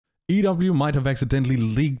EW might have accidentally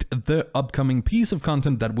leaked the upcoming piece of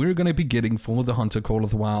content that we're going to be getting for the Hunter Call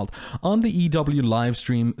of the Wild. On the EW live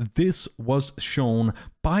stream, this was shown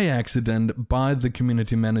by accident by the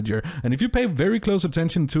community manager. And if you pay very close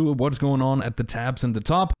attention to what's going on at the tabs in the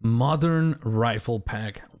top, Modern Rifle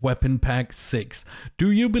Pack, Weapon Pack 6. Do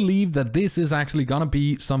you believe that this is actually gonna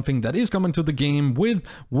be something that is coming to the game with?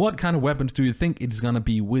 What kind of weapons do you think it's gonna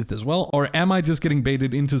be with as well? Or am I just getting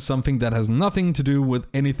baited into something that has nothing to do with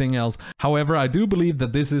anything else? However, I do believe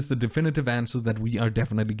that this is the definitive answer, that we are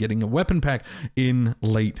definitely getting a weapon pack in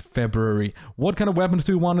late February. What kind of weapons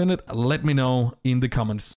do you want in it? Let me know in the comments